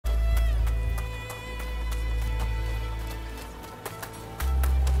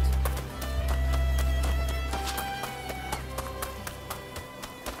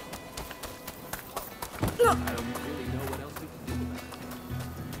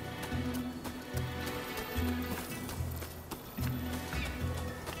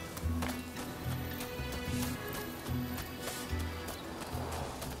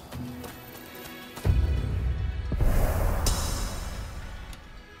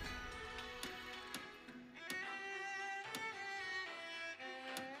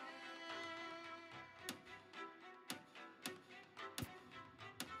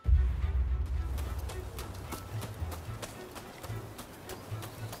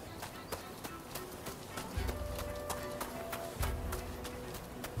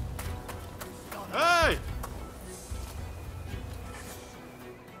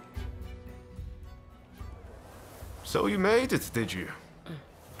So you made it, did you?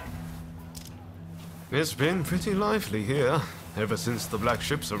 It's been pretty lively here, ever since the black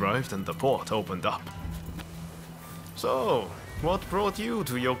ships arrived and the port opened up. So, what brought you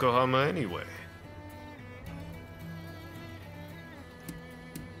to Yokohama anyway?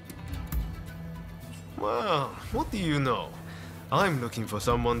 Well, what do you know? I'm looking for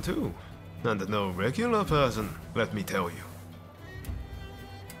someone too. And no regular person, let me tell you.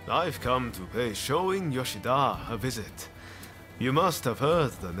 I've come to pay Shoin Yoshida a visit. You must have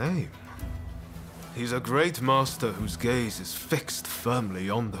heard the name. He's a great master whose gaze is fixed firmly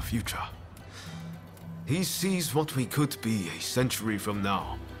on the future. He sees what we could be a century from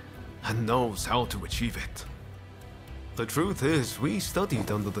now, and knows how to achieve it. The truth is, we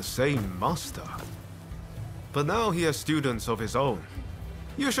studied under the same master. But now he has students of his own.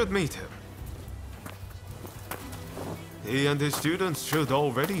 You should meet him. He and his students should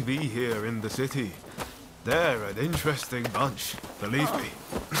already be here in the city. They're an interesting bunch, believe me.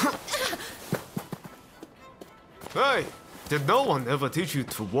 Hey, did no one ever teach you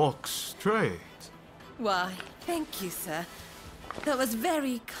to walk straight? Why, thank you, sir. That was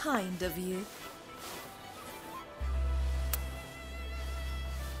very kind of you.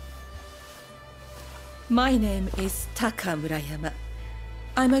 My name is Taka Murayama.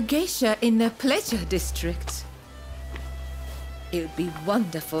 I'm a geisha in the Pleasure District. It would be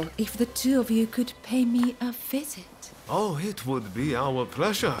wonderful if the two of you could pay me a visit. Oh, it would be our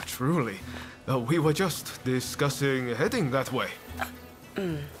pleasure, truly. We were just discussing heading that way.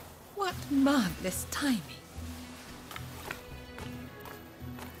 What marvelous timing.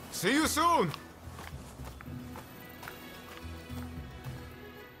 See you soon!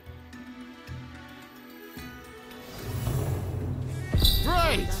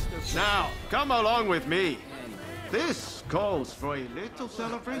 Great! Now, come along with me. This calls for a little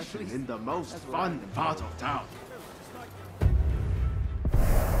celebration in the most fun part of town.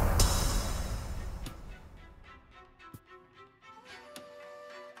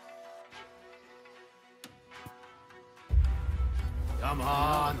 Come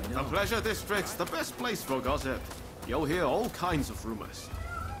on, the Pleasure District's the best place for gossip. You'll hear all kinds of rumors.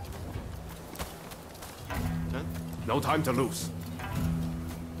 No time to lose.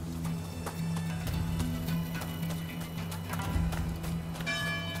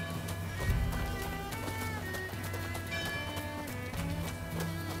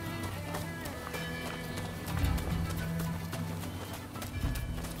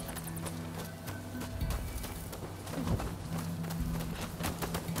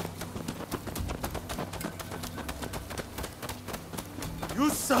 You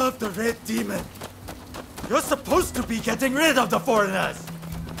serve the Red Demon. You're supposed to be getting rid of the foreigners.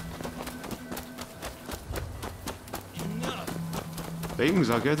 Things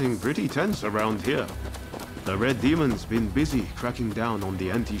are getting pretty tense around here. The Red Demon's been busy cracking down on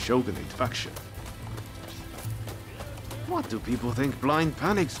the anti-Shogunate faction. What do people think Blind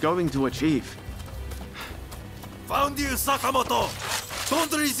Panic's going to achieve? Found you, Sakamoto.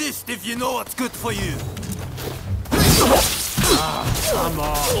 Don't resist if you know what's good for you. Come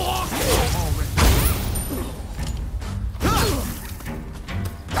on!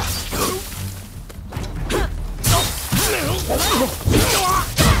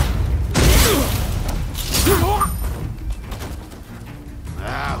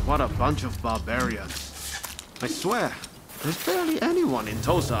 What a bunch of barbarians. I swear, there's barely anyone in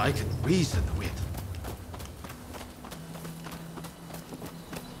Tosa I can reason with.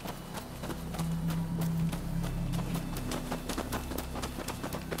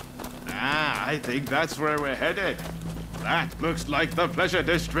 I think that's where we're headed. That looks like the Pleasure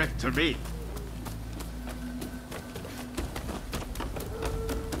District to me.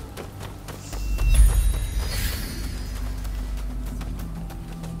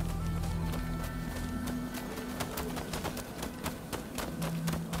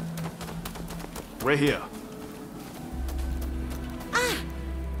 We're here. Ah!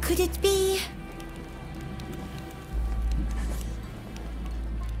 Could it be...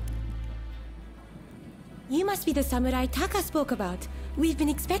 You must be the samurai Taka spoke about. We've been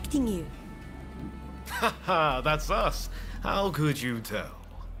expecting you. Haha, that's us. How could you tell?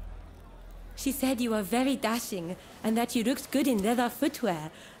 She said you were very dashing, and that you looked good in leather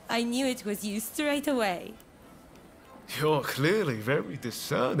footwear. I knew it was you straight away. You're clearly very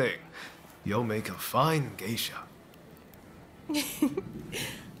discerning. You'll make a fine geisha.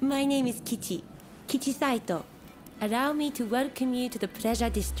 My name is Kichi. Kichi Saito. Allow me to welcome you to the Pleasure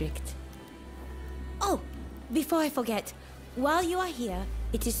District. Oh! Before I forget, while you are here,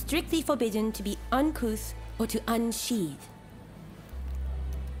 it is strictly forbidden to be uncouth or to unsheathe.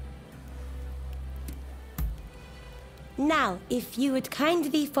 Now, if you would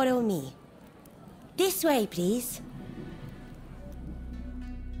kindly follow me. This way, please.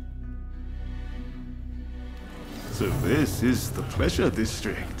 So this is the Pleasure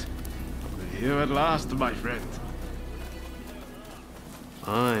District. We're here at last, my friend.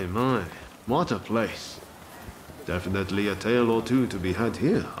 My, what a place. Definitely a tale or two to be had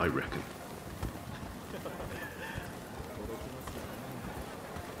here, I reckon.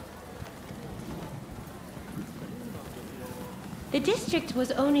 The district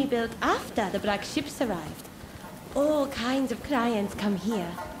was only built after the black ships arrived. All kinds of clients come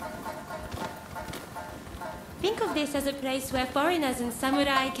here. Think of this as a place where foreigners and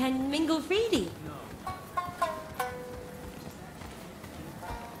samurai can mingle freely.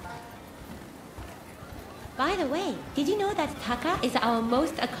 By the way, did you know that Taka is our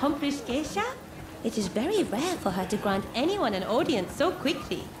most accomplished geisha? It is very rare for her to grant anyone an audience so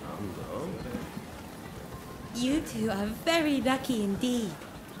quickly. You two are very lucky indeed.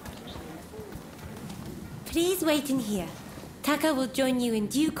 Please wait in here. Taka will join you in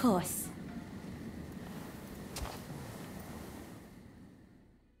due course.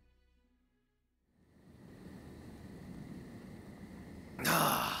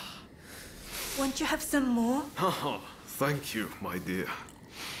 Won't you have some more? Oh, thank you, my dear.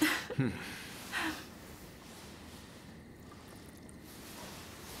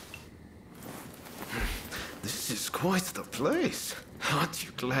 This is quite the place. Aren't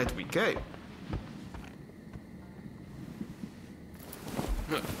you glad we came?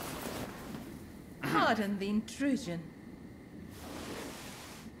 Pardon the intrusion.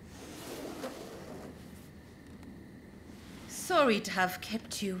 Sorry to have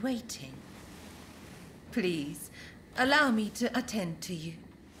kept you waiting. Please, allow me to attend to you.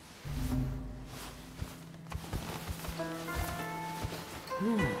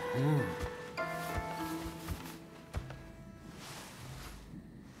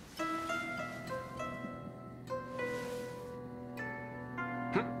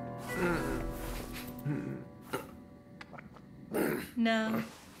 Now,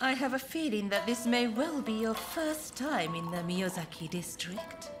 I have a feeling that this may well be your first time in the Miyazaki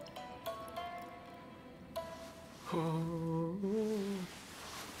district.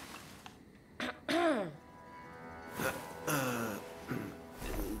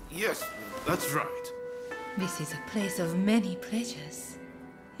 Yes, that's right. This is a place of many pleasures.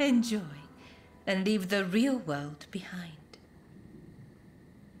 Enjoy, and leave the real world behind.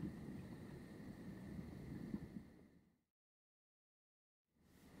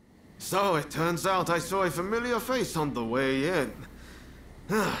 So it turns out I saw a familiar face on the way in.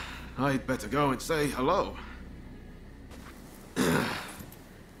 I'd better go and say hello.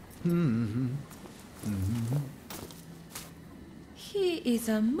 He is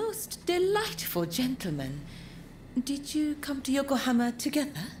a most delightful gentleman. Did you come to Yokohama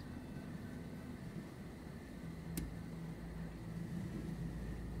together?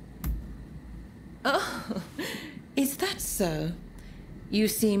 Oh, is that so? You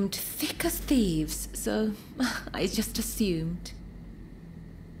seemed thick as thieves, so I just assumed.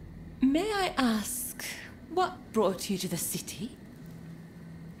 May I ask, what brought you to the city?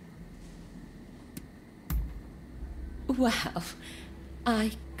 Well,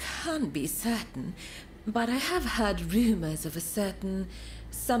 I can't be certain, but I have heard rumors of a certain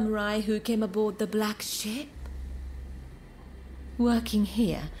samurai who came aboard the black ship. Working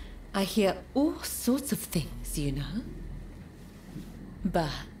here, I hear all sorts of things, you know.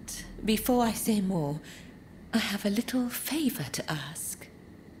 But before I say more, I have a little favor to ask.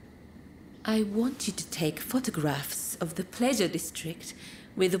 I want you to take photographs of the Pleasure District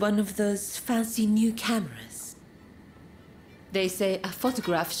with one of those fancy new cameras. They say a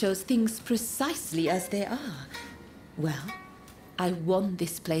photograph shows things precisely as they are. Well, I want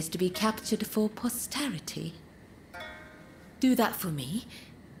this place to be captured for posterity. Do that for me,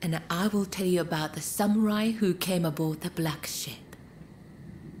 and I will tell you about the samurai who came aboard the black ship.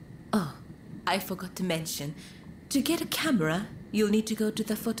 Oh, I forgot to mention, to get a camera, you'll need to go to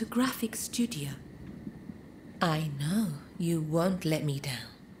the photographic studio. I know you won't let me down.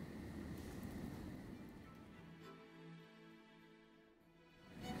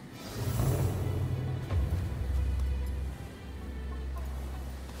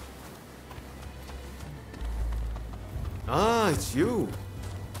 Ah, it's you.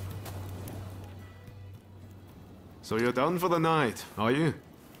 So you're done for the night, are you?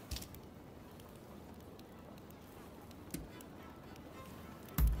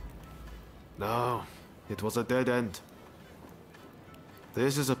 No, it was a dead end.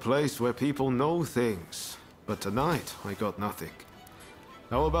 This is a place where people know things, but tonight I got nothing.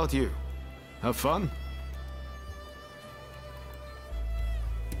 How about you? Have fun?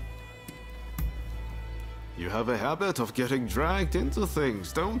 You have a habit of getting dragged into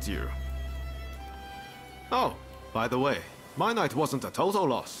things, don't you? Oh, by the way, my night wasn't a total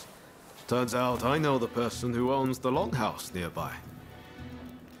loss. Turns out I know the person who owns the longhouse nearby.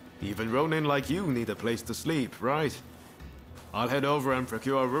 Even Ronin like you need a place to sleep, right? I'll head over and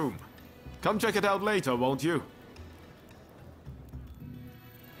procure a room. Come check it out later, won't you?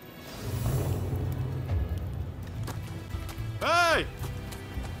 Hey!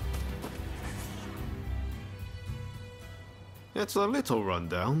 It's a little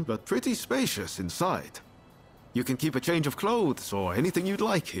rundown, but pretty spacious inside. You can keep a change of clothes or anything you'd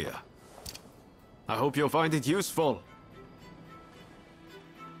like here. I hope you'll find it useful.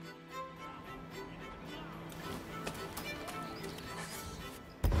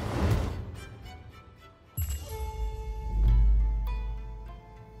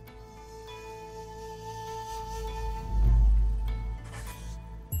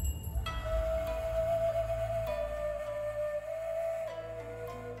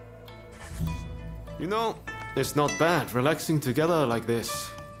 You know, it's not bad relaxing together like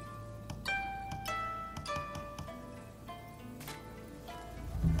this.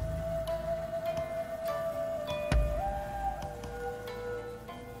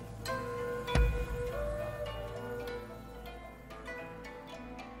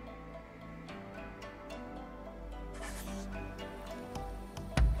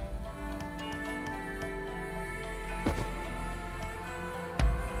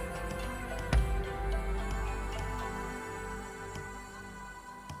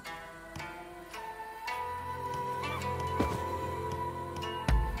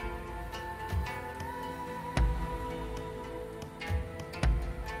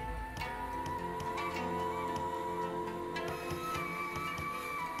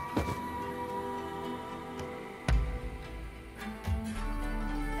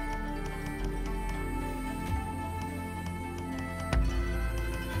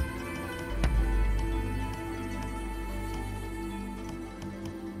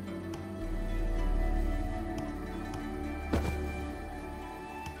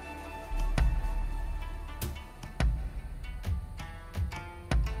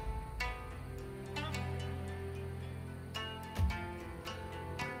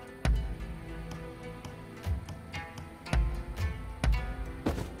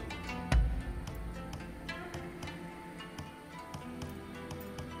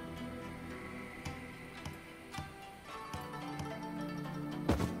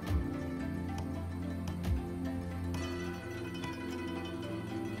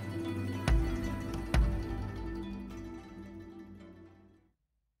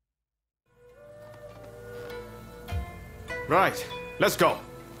 Right, let's go.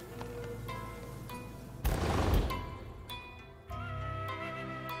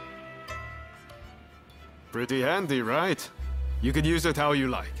 Pretty handy, right? You can use it how you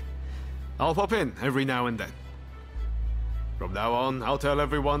like. I'll pop in every now and then. From now on, I'll tell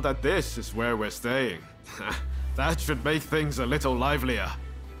everyone that this is where we're staying. That should make things a little livelier.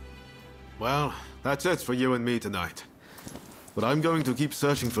 Well, that's it for you and me tonight. But I'm going to keep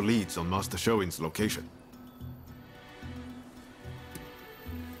searching for leads on Master Shoin's location.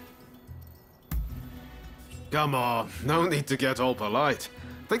 Come on, no need to get all polite.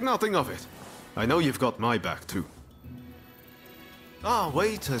 Think nothing of it. I know you've got my back too. Ah,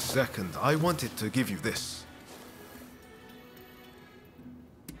 wait a second. I wanted to give you this.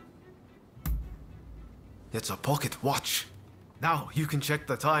 It's a pocket watch. Now you can check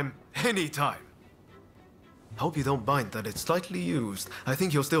the time anytime. Hope you don't mind that it's slightly used. I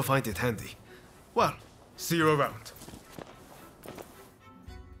think you'll still find it handy. Well, see you around.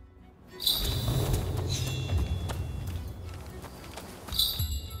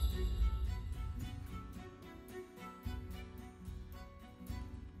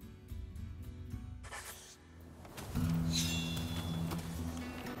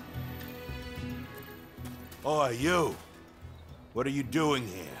 Oh, you! What are you doing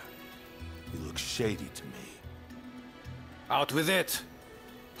here? You look shady to me. Out with it!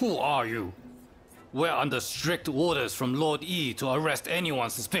 Who are you? We're under strict orders from Lord E to arrest anyone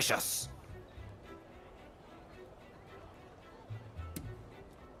suspicious.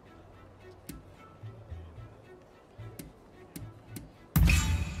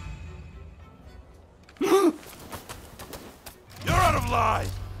 You're out of line!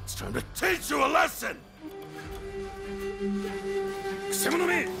 It's time to teach you a lesson!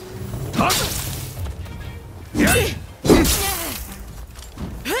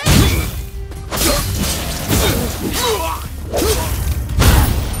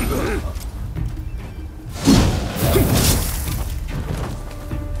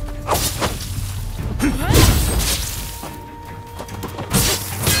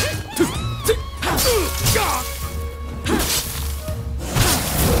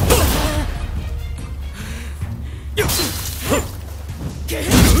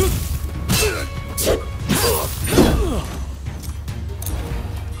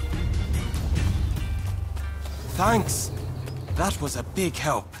 Thanks. That was a big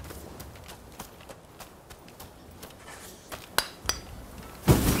help.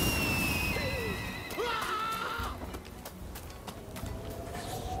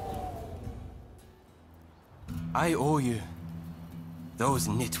 I owe you. Those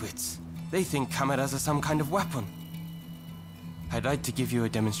nitwits. They think cameras are some kind of weapon. I'd like to give you a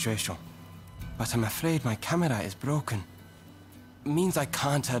demonstration, but I'm afraid my camera is broken. Means I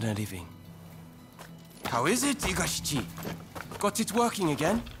can't earn a living. How is it, Igashichi? Got it working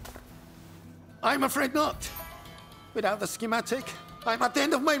again? I'm afraid not. Without the schematic, I'm at the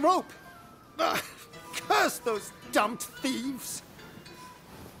end of my rope. Curse those dumped thieves.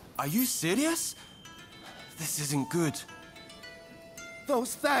 Are you serious? This isn't good.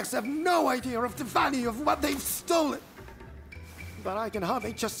 Those thugs have no idea of the value of what they've stolen. But I can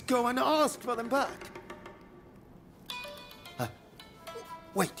hardly just go and ask for them back.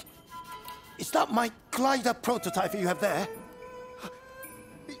 Wait. Is that my glider prototype you have there?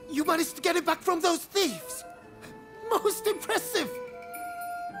 You managed to get it back from those thieves! Most impressive!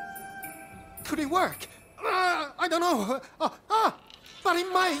 Could it work? I don't know. But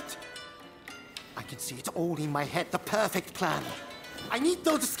it might! I can see it all in my head, the perfect plan. I need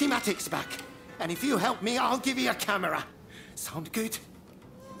those schematics back. And if you help me, I'll give you a camera. Sound good?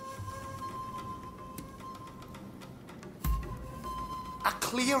 A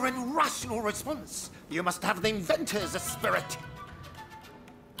clear and rational response. You must have the inventor's spirit.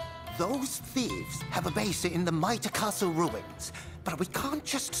 Those thieves have a base in the Mitre Castle ruins, but we can't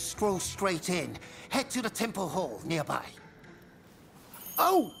just stroll straight in. Head to the temple hall nearby.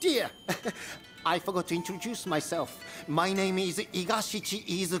 Oh dear! I forgot to introduce myself. My name is Igashichi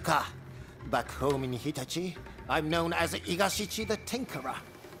Iizuka. Back home in Hitachi, I'm known as Igashichi the Tinkerer.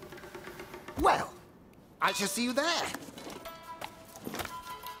 Well, I shall see you there.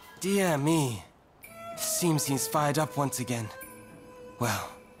 Dear me. Seems he's fired up once again. Well,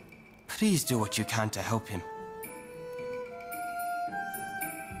 please do what you can to help him.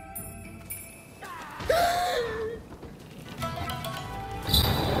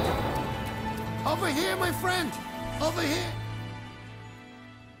 Over here, my friend! Over here!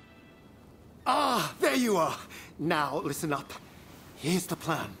 Ah, there you are. Now, listen up. Here's the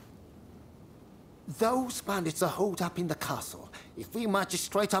plan. Those bandits are holed up in the castle. If we march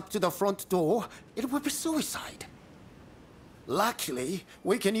straight up to the front door, it will be suicide. Luckily,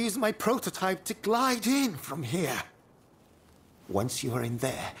 we can use my prototype to glide in from here. Once you are in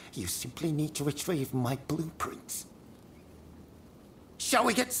there, you simply need to retrieve my blueprints. Shall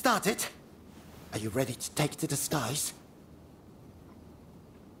we get started? Are you ready to take to the skies?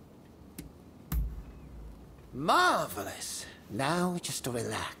 Marvelous. Now just to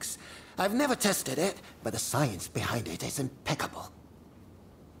relax. I've never tested it, but the science behind it is impeccable.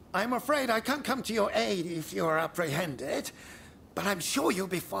 I'm afraid I can't come to your aid if you're apprehended, but I'm sure you'll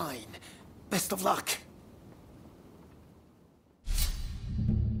be fine. Best of luck.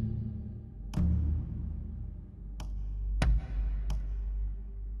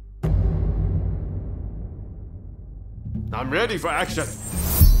 I'm ready for action.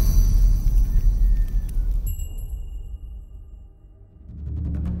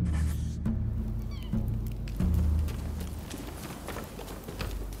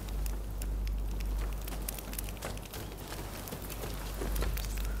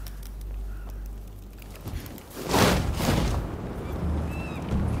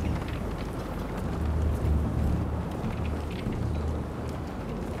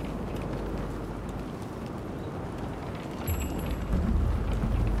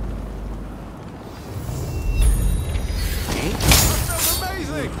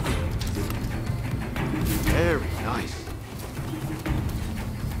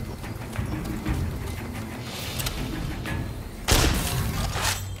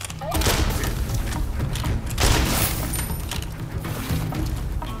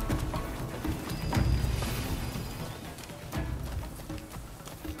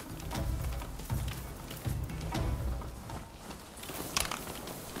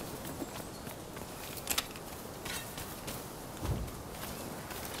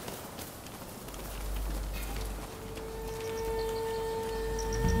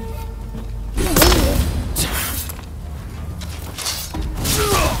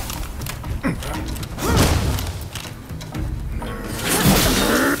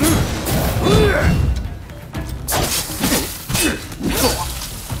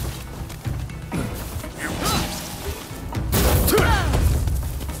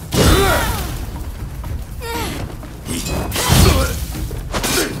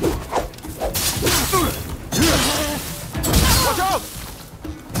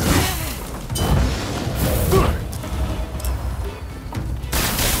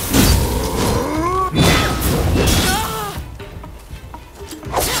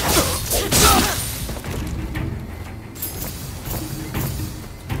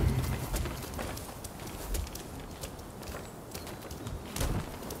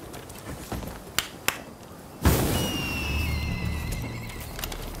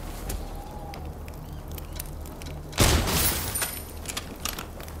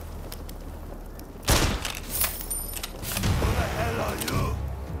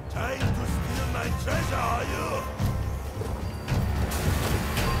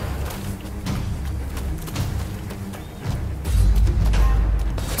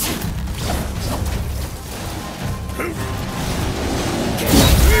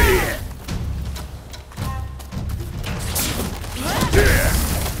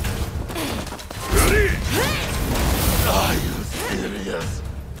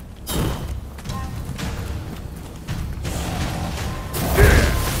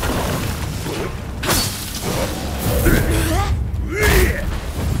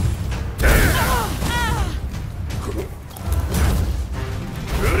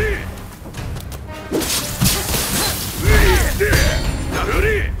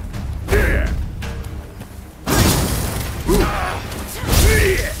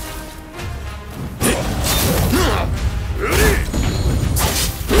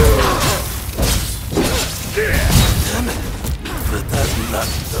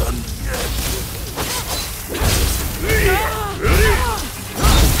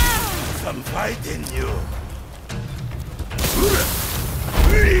 some fight in you.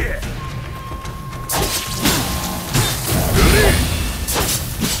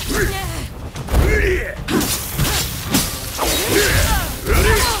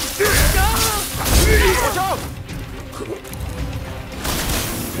 Watch out!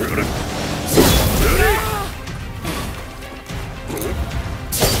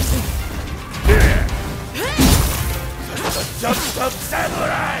 Just a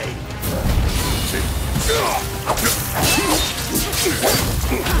samurai!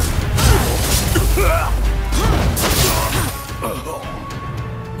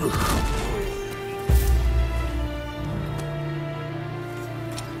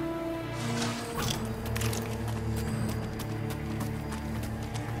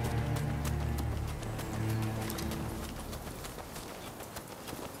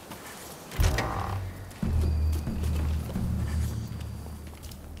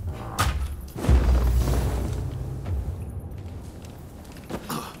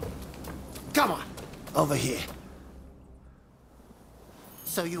 Come on, over here.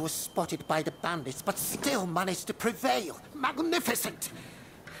 So you were spotted by the bandits, but still managed to prevail. Magnificent!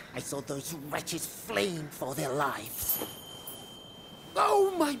 I saw those wretches fleeing for their lives.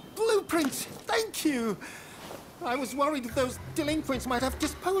 Oh, my blueprints! Thank you! I was worried those delinquents might have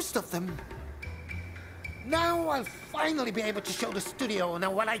disposed of them. Now I'll finally be able to show the studio now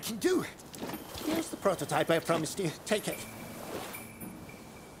what I can do. Here's the prototype I promised you. Take it.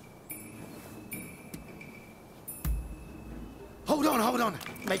 Hold on, hold on.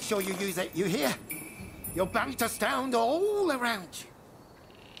 Make sure you use it, you hear? Your banter sound all around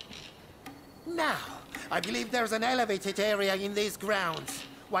you. Now, I believe there's an elevated area in these grounds.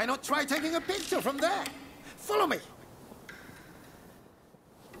 Why not try taking a picture from there? Follow me.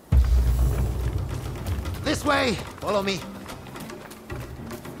 This way. Follow me.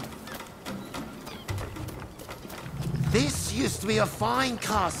 This used to be a fine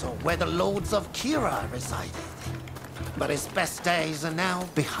castle where the lords of Kira resided. But its best days are now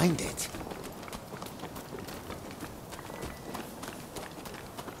behind it.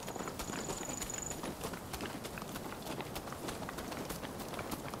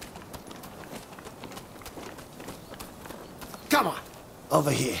 Come on, over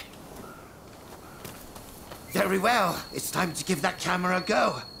here. Very well, it's time to give that camera a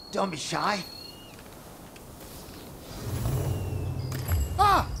go. Don't be shy.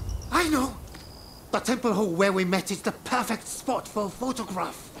 Ah, I know. The temple hall where we met is the perfect spot for a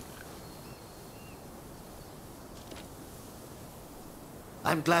photograph.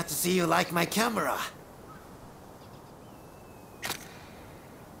 I'm glad to see you like my camera.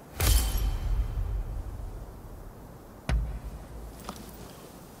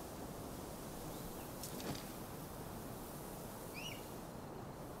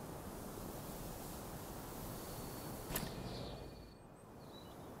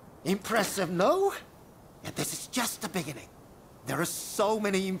 Impressive, no? Yet this is just the beginning. There are so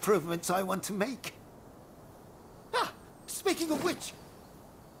many improvements I want to make. Ah, speaking of which,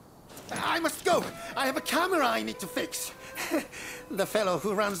 I must go. I have a camera I need to fix. The fellow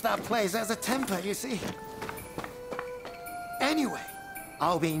who runs that place has a temper, you see. Anyway,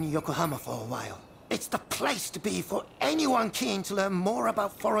 I'll be in Yokohama for a while. It's the place to be for anyone keen to learn more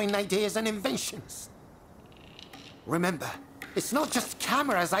about foreign ideas and inventions. Remember, it's not just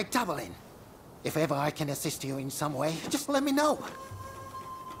cameras I dabble in. If ever I can assist you in some way, just let me know.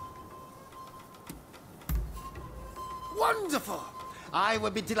 Wonderful! I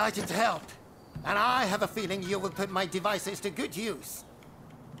would be delighted to help. And I have a feeling you will put my devices to good use.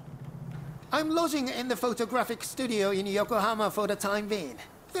 I'm lodging in the photographic studio in Yokohama for the time being.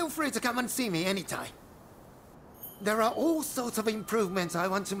 Feel free to come and see me anytime. There are all sorts of improvements I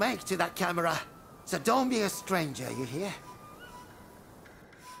want to make to that camera. So don't be a stranger, you hear?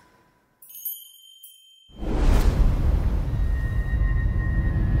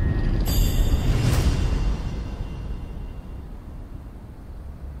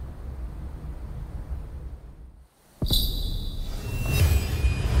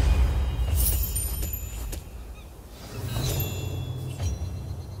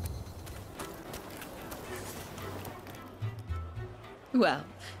 Well,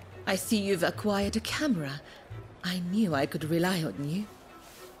 I see you've acquired a camera. I knew I could rely on you.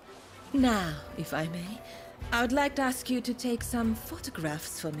 Now, if I may, I would like to ask you to take some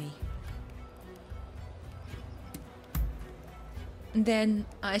photographs for me. Then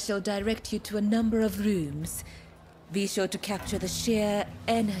I shall direct you to a number of rooms. Be sure to capture the sheer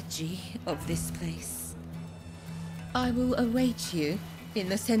energy of this place. I will await you in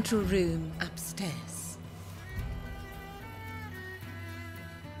the central room upstairs.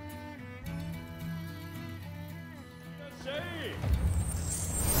 Are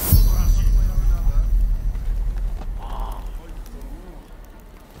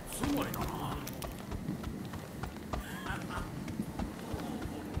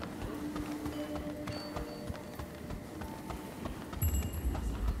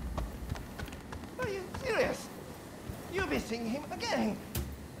you serious? You're missing him again.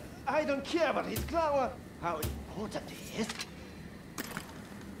 I don't care about his flower, how important he is.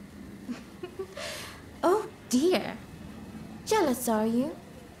 Oh dear. Jealous, are you?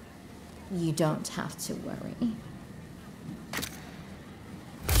 You don't have to worry.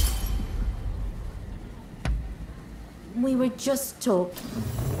 We were just talking.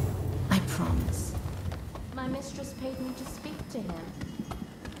 I promise. My mistress paid me to speak to him.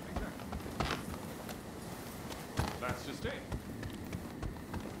 That's just it.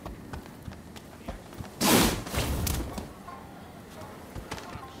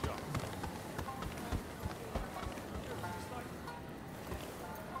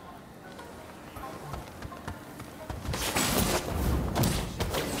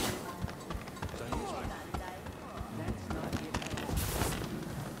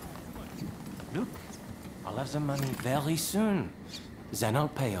 Look, I'll have the money very soon. Then I'll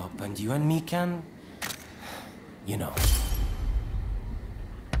pay up and you and me can... You know.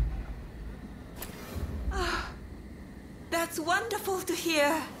 That's wonderful to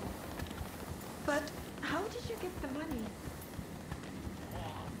hear. But how did you get the money?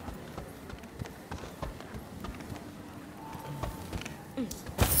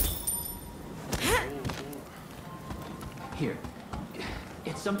 Here.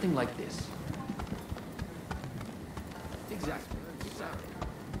 It's something like this. Exactly.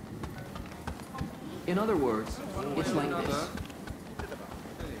 In other words, it's like this.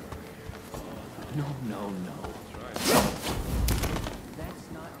 No, no, no. That's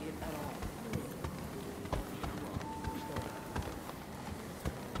not it at all.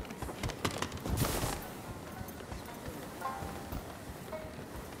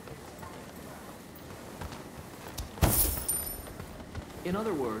 In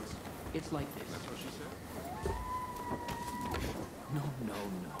other words, it's like this. That's what she said? No, no,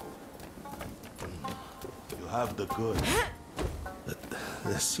 no. You have the goods. But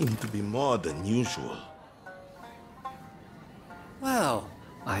there seem to be more than usual. Well,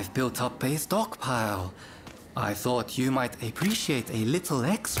 I've built up a stockpile. I thought you might appreciate a little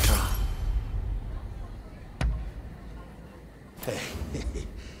extra. Hey,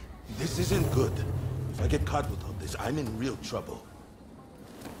 this isn't good. If I get caught with all this, I'm in real trouble.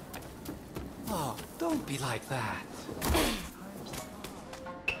 Oh, don't be like that.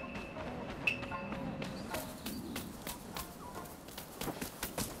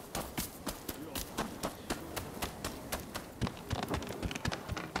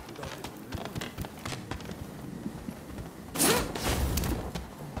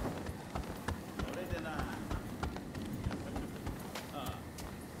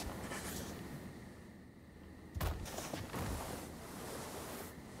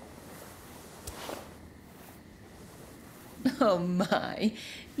 Oh my,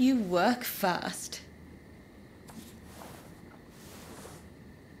 you work fast.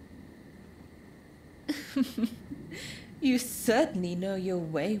 You certainly know your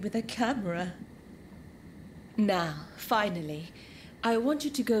way with a camera. Now, finally, I want you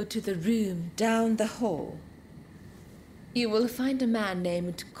to go to the room down the hall. You will find a man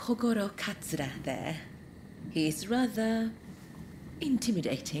named Kogoro Katsura there. He's rather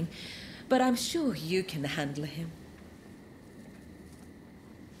intimidating, but I'm sure you can handle him.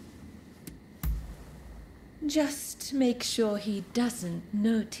 Just make sure he doesn't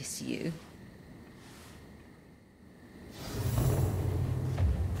notice you.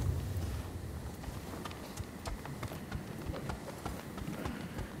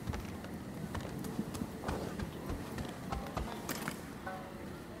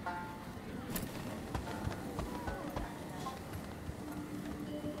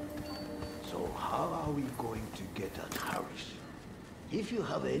 So how are we going to get at Harris? If you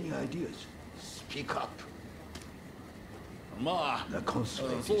have any ideas, speak up. The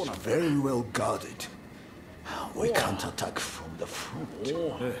consulate is very well guarded. We can't attack from the front.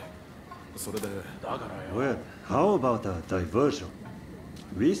 Well, how about a diversion?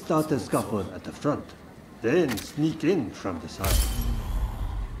 We start a scuffle at the front, then sneak in from the side.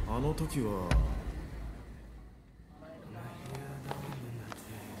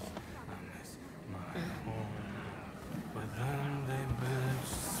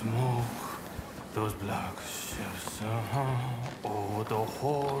 Those black ships, oh, the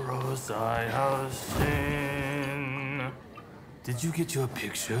horrors I have seen. Did you get your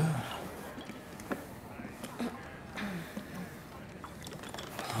picture?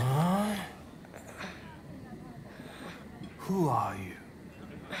 Who are you?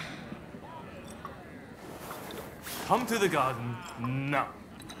 Come to the garden now.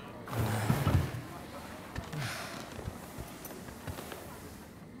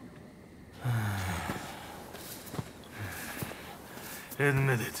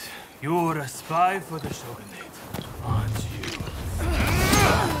 Admit it. You're a spy for the Shogunate, aren't you?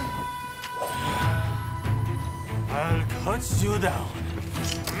 I'll cut you down.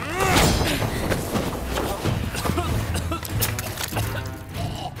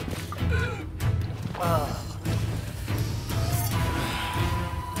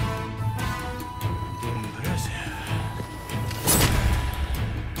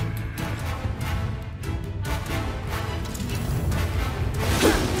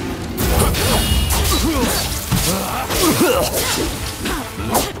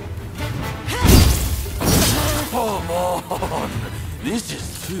 Come on! This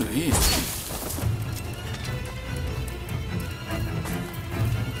is too easy.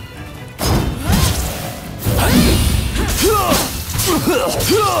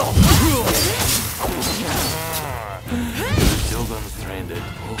 Shogun's trained at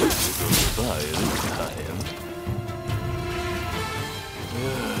Portugal by this time.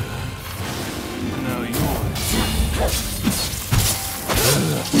 Now yours.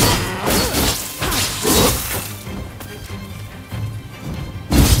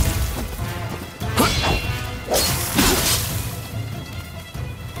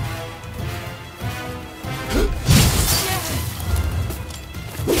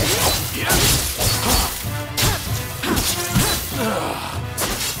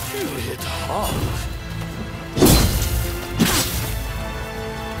 You hit hard.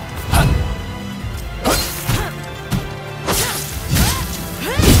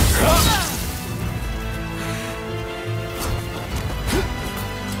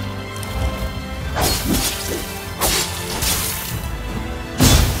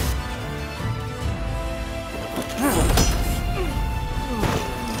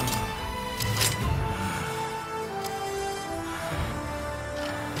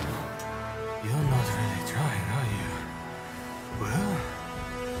 You're not really trying, are you? Well,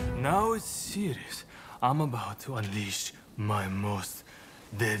 now it's serious. I'm about to unleash my most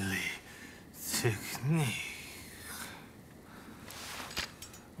deadly technique.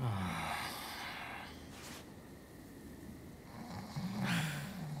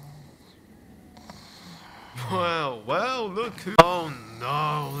 Well, well, look who... Oh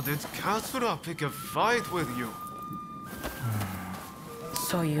no, did Katsura pick a fight with you?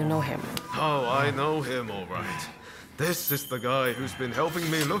 So you know him? Oh, I know him all right. This is the guy who's been helping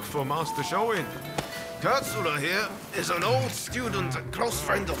me look for Master Shoin. Katsura here is an old student and close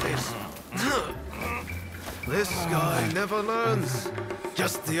friend of his. This guy never learns.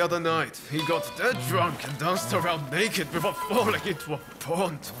 Just the other night, he got dead drunk and danced around naked before falling into a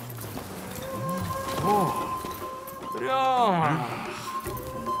pond. Oh, Ryoma.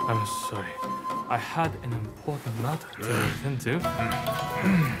 I'm sorry. I had an important matter to attend to.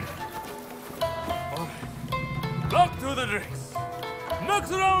 Back to the drinks.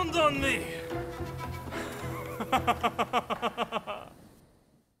 Next round on me.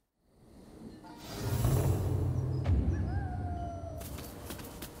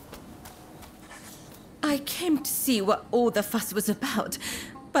 I came to see what all the fuss was about,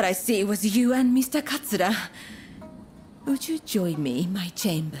 but I see it was you and Mr. Katsura. Would you join me in my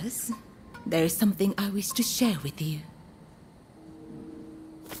chambers? There is something I wish to share with you.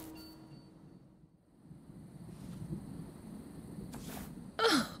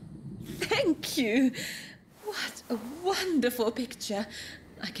 Oh, thank you. What a wonderful picture.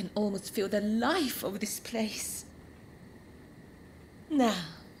 I can almost feel the life of this place. Now,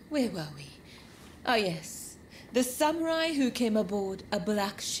 where were we? Oh yes, the samurai who came aboard a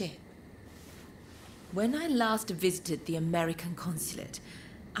black ship. When I last visited the American consulate,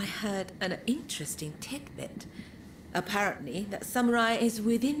 I heard an interesting tidbit. Apparently, that samurai is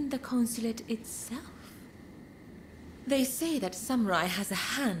within the consulate itself. They say that samurai has a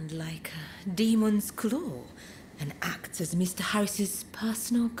hand like a demon's claw and acts as Mr. Harris's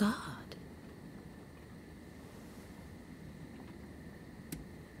personal guard.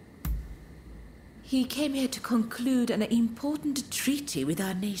 He came here to conclude an important treaty with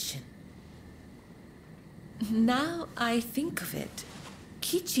our nation. Now I think of it,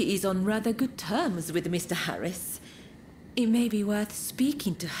 Kichi is on rather good terms with Mr. Harris. It may be worth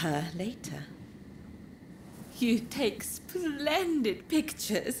speaking to her later. You take splendid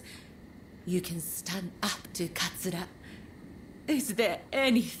pictures. You can stand up to Katsura. Is there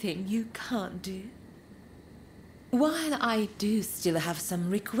anything you can't do? While I do still have some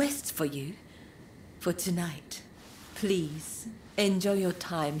requests for you, for tonight, Please, enjoy your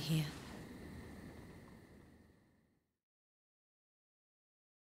time here.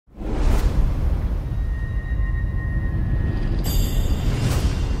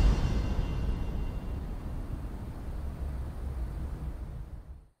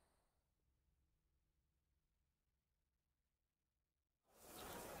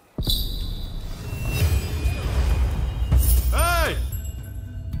 Hey!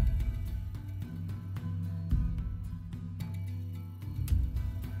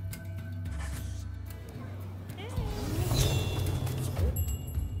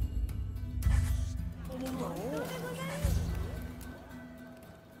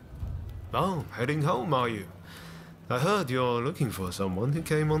 Oh, heading home, are you? I heard you're looking for someone who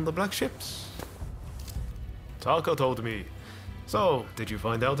came on the black ships. Taka told me. So, did you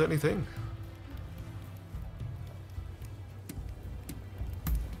find out anything?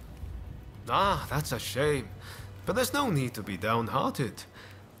 Ah, that's a shame. But there's no need to be downhearted.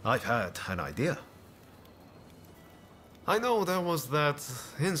 I've had an idea. I know there was that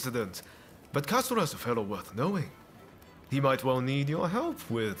incident, but Katsura's a fellow worth knowing. He might well need your help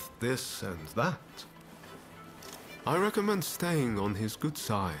with this and that. I recommend staying on his good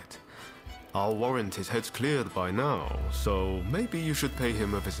side. I'll warrant his head's cleared by now, so maybe you should pay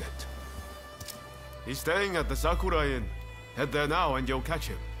him a visit. He's staying at the Sakura Inn. Head there now and you'll catch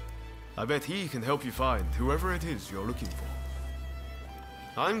him. I bet he can help you find whoever it is you're looking for.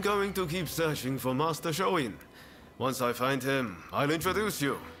 I'm going to keep searching for Master Shoin. Once I find him, I'll introduce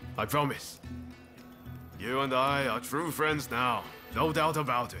you. I promise. You and I are true friends now. No doubt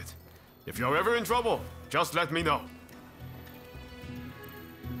about it. If you're ever in trouble, just let me know.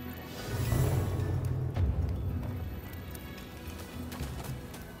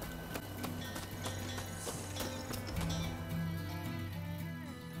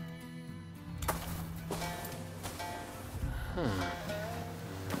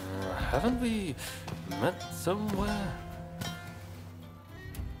 Haven't we met somewhere?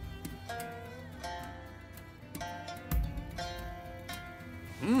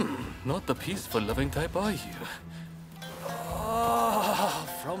 Not the peaceful, loving type, are you? Ah,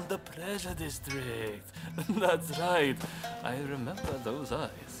 from the Pleasure District. That's right. I remember those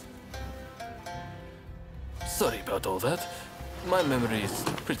eyes. Sorry about all that. My memory is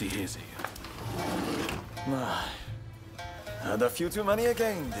pretty hazy. Had a few too many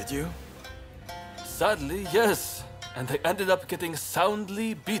again, did you? Sadly, yes. And I ended up getting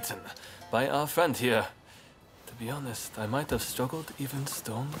soundly beaten by our friend here. To be honest, I might have struggled even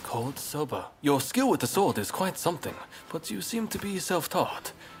stone cold sober. Your skill with the sword is quite something, but you seem to be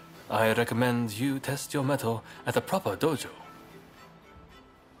self-taught. I recommend you test your mettle at a proper dojo.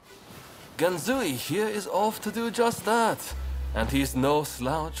 Genzui here is off to do just that. And he's no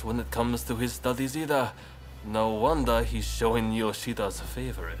slouch when it comes to his studies either. No wonder he's showing Yoshida's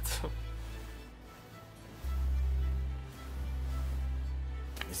favorite.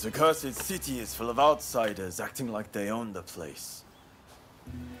 This accursed city is full of outsiders acting like they own the place.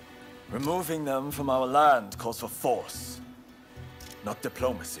 Removing them from our land calls for force, not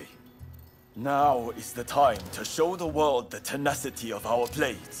diplomacy. Now is the time to show the world the tenacity of our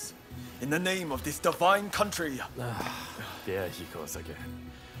blades. In the name of this divine country. There he goes again.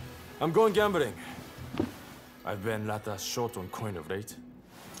 I'm going gambling. I've been rather short on coin of late.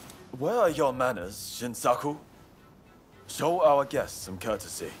 Where are your manners, Shinsaku? Show our guests some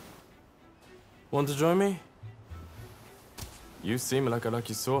courtesy. Want to join me? You seem like a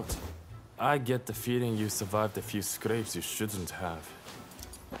lucky sort. I get the feeling you survived a few scrapes you shouldn't have.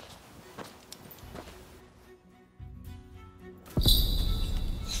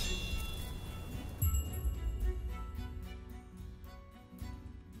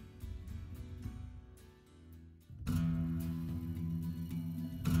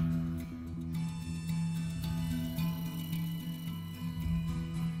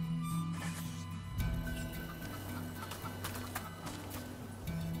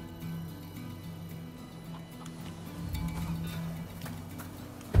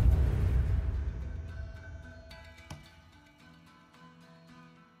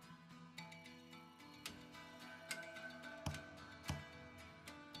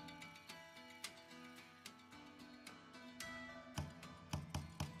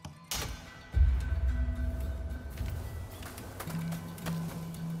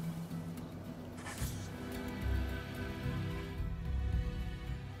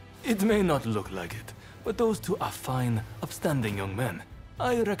 It may not look like it, but those two are fine, upstanding young men.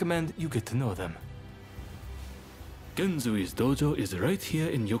 I recommend you get to know them. Genzui's dojo is right here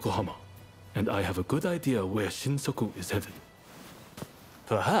in Yokohama, and I have a good idea where Shinsoku is headed.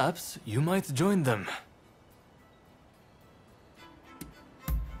 Perhaps you might join them.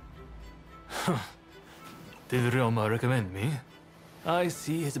 Did Ryoma recommend me? I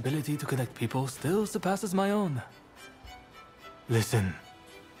see his ability to connect people still surpasses my own. Listen,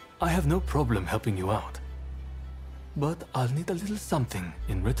 I have no problem helping you out. But I'll need a little something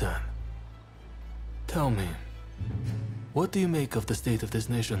in return. Tell me, what do you make of the state of this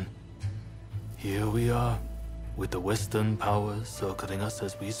nation? Here we are, with the Western powers circling us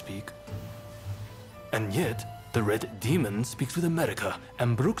as we speak. And yet, the Red Demon speaks with America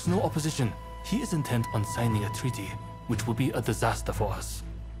and brooks no opposition. He is intent on signing a treaty, which will be a disaster for us.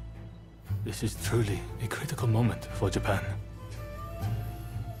 This is truly a critical moment for Japan.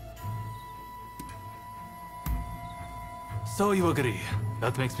 So you agree.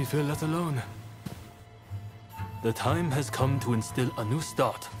 That makes me feel less alone. The time has come to instill a new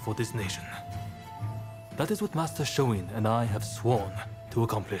start for this nation. That is what Master Shoin and I have sworn to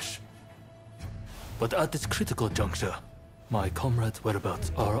accomplish. But at this critical juncture, my comrades'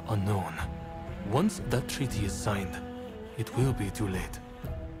 whereabouts are unknown. Once that treaty is signed, it will be too late.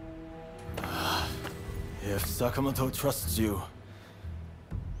 If Sakamoto trusts you,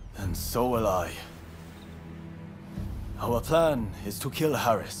 then so will I. Our plan is to kill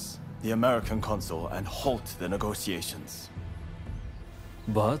Harris, the American consul, and halt the negotiations.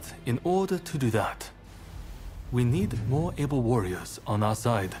 But in order to do that, we need more able warriors on our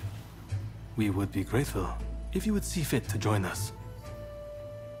side. We would be grateful if you would see fit to join us.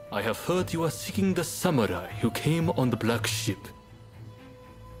 I have heard you are seeking the samurai who came on the Black Ship.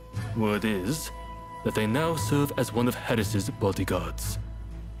 Word is that they now serve as one of Harris's bodyguards.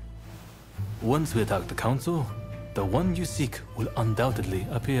 Once we attack the council, the one you seek will undoubtedly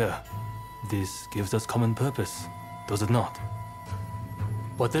appear. This gives us common purpose, does it not?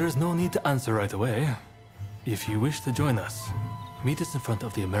 But there is no need to answer right away. If you wish to join us, meet us in front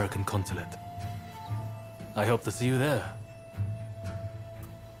of the American consulate. I hope to see you there.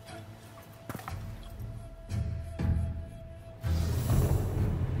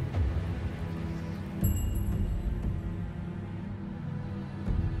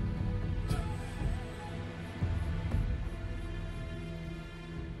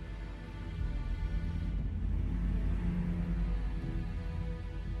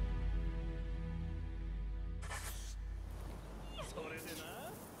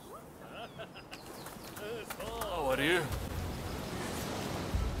 How are you?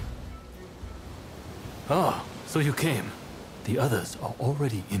 Ah, so you came. The others are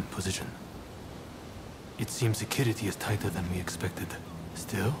already in position. It seems security is tighter than we expected.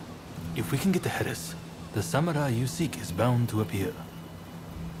 Still, if we can get to Harris, the samurai you seek is bound to appear.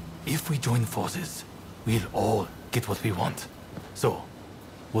 If we join forces, we'll all get what we want. So,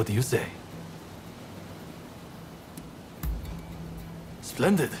 what do you say?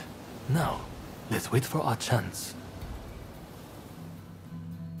 Splendid. Now, let's wait for our chance.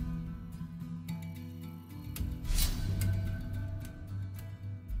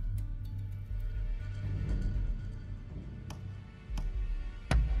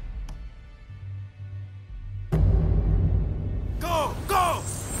 Go! Go!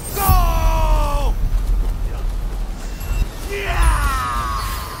 Go!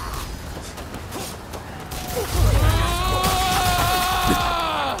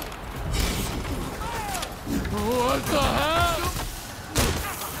 Oh!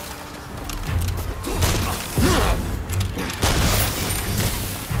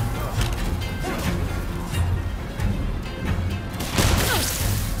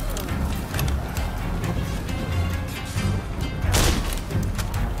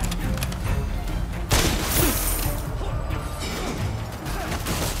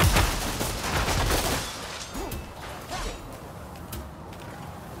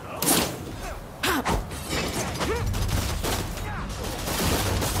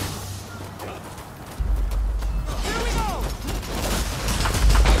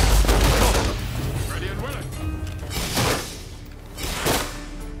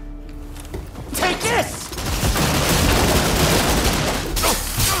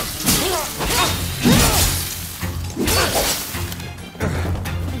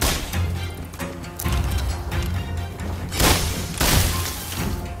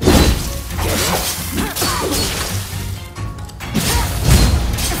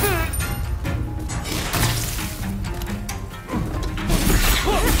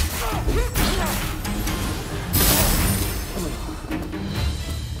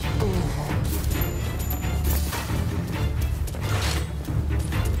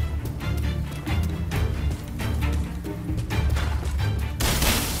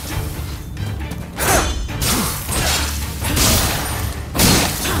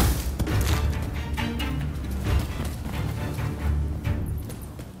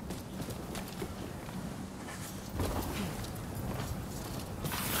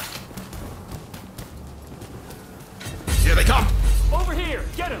 Here,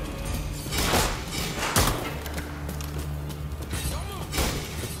 get him!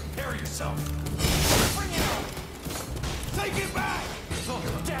 Carry yourself! Bring it out! Take it back! Oh,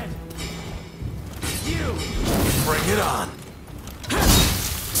 dead! You! Bring it on!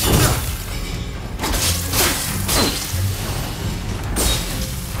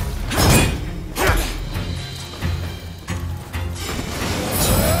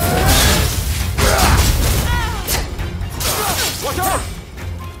 Watch out!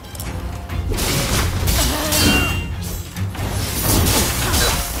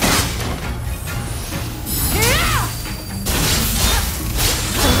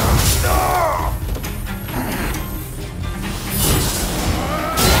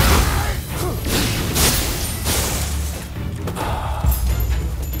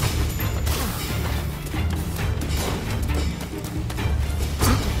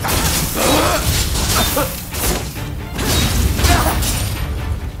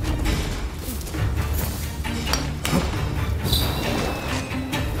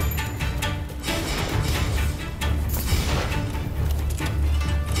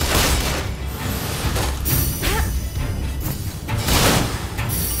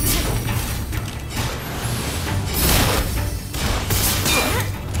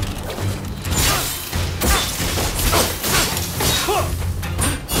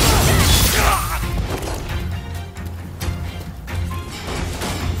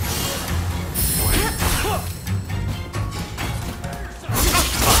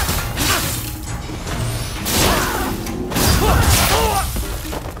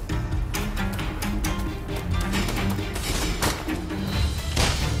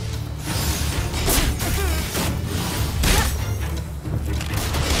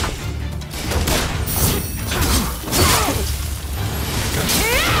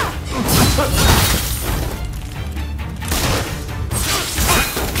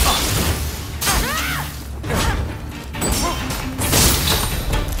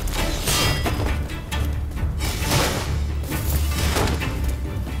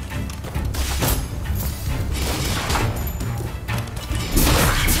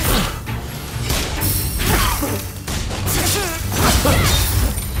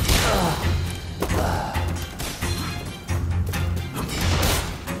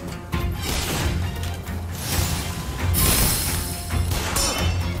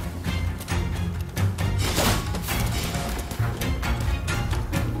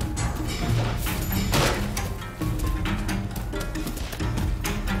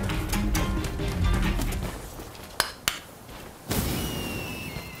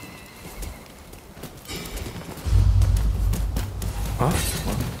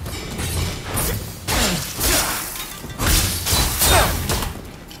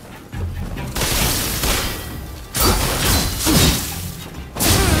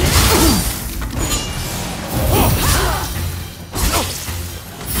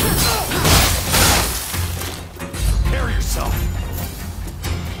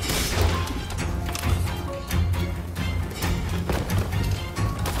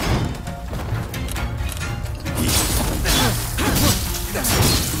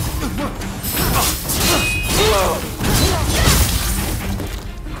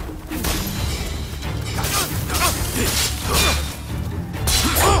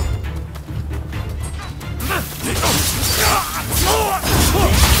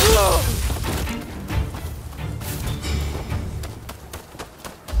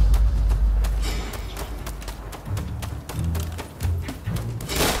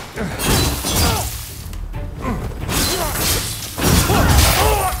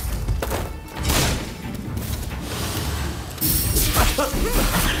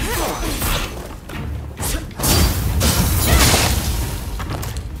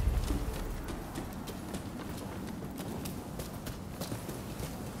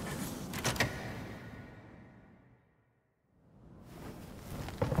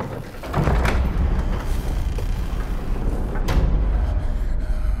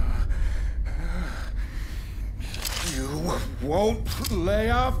 Won't lay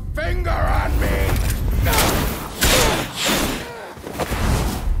a finger on me!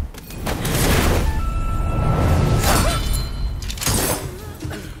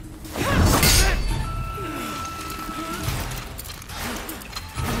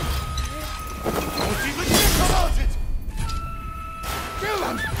 Don't even think about it! Kill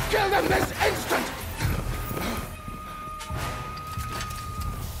them! Kill them this instant!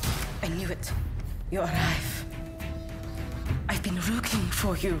 I knew it. You arrive. I've been looking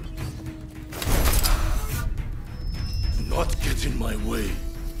for you. Do not get in my way.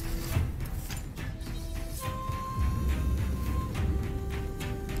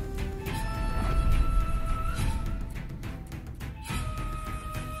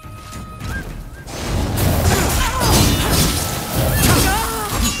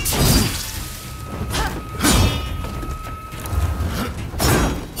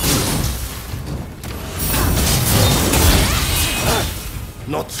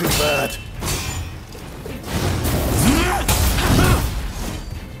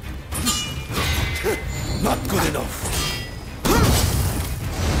 enough.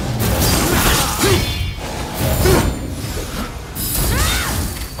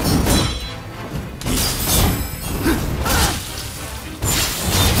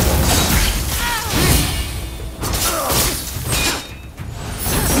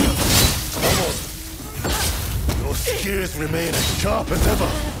 Your spears remain as sharp as ever.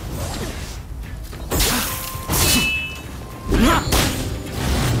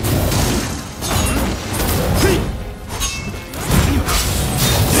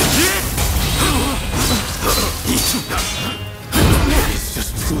 It's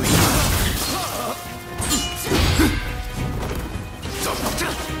just too easy.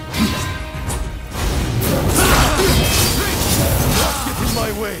 Get in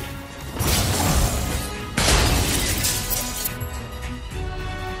my way.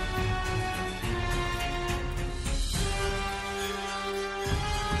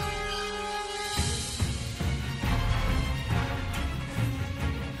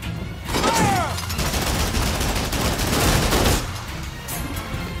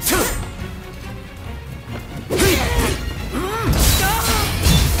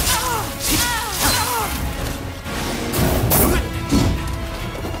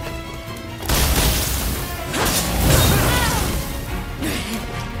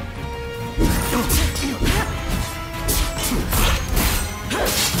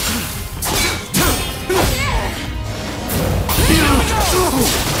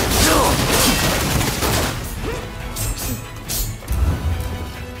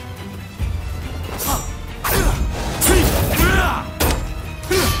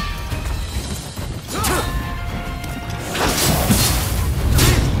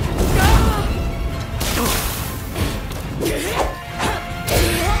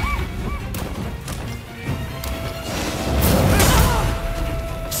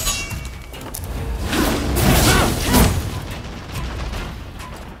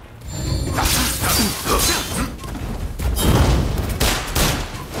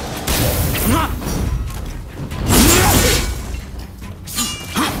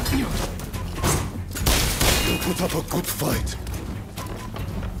 You put up a good fight.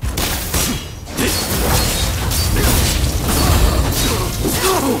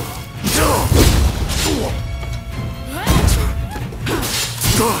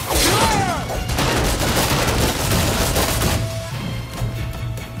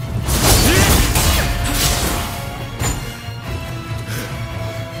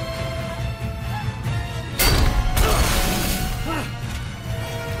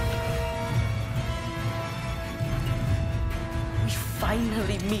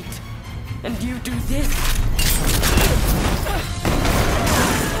 Finally meet, and you do this?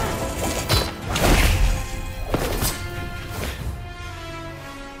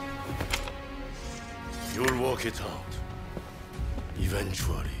 You'll work it out.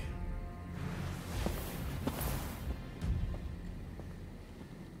 Eventually.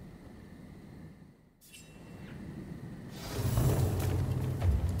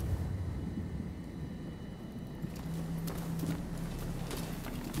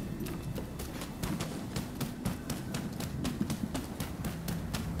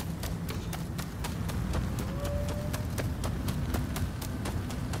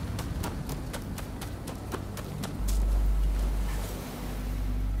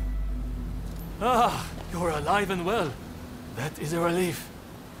 Ah, you're alive and well. That is a relief.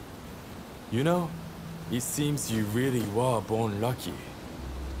 You know, it seems you really were born lucky.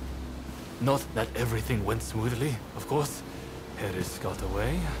 Not that everything went smoothly, of course. Harris got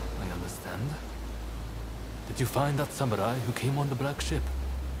away, I understand. Did you find that samurai who came on the black ship?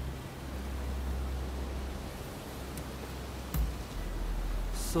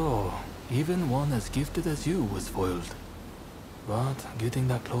 So, even one as gifted as you was foiled. But getting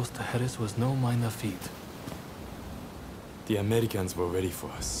that close to Harris was no minor feat. The Americans were ready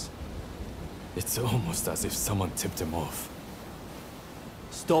for us. It's almost as if someone tipped them off.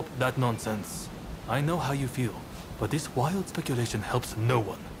 Stop that nonsense. I know how you feel, but this wild speculation helps no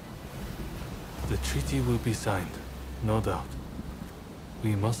one. The treaty will be signed, no doubt.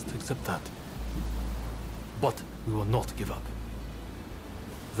 We must accept that. But we will not give up.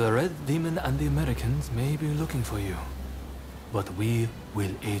 The Red Demon and the Americans may be looking for you, but we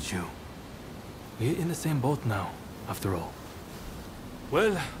will aid you. We're in the same boat now, after all.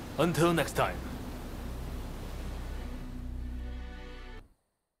 Well, until next time.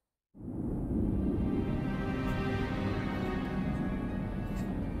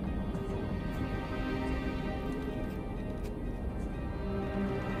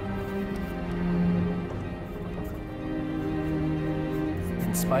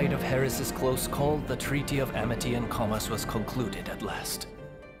 spite of Harris's close call, the Treaty of Amity and Commerce was concluded at last.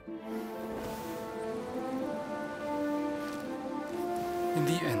 In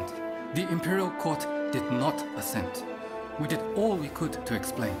the end, the Imperial Court did not assent. We did all we could to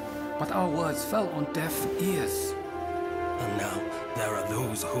explain, but our words fell on deaf ears. And now, there are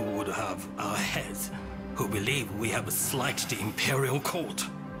those who would have our heads, who believe we have slighted the Imperial Court.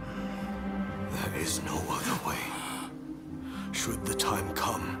 There is no other way. Should the time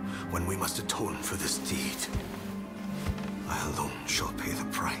come when we must atone for this deed, I alone shall pay the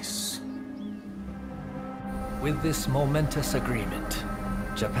price. With this momentous agreement,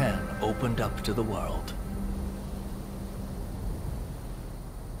 Japan opened up to the world.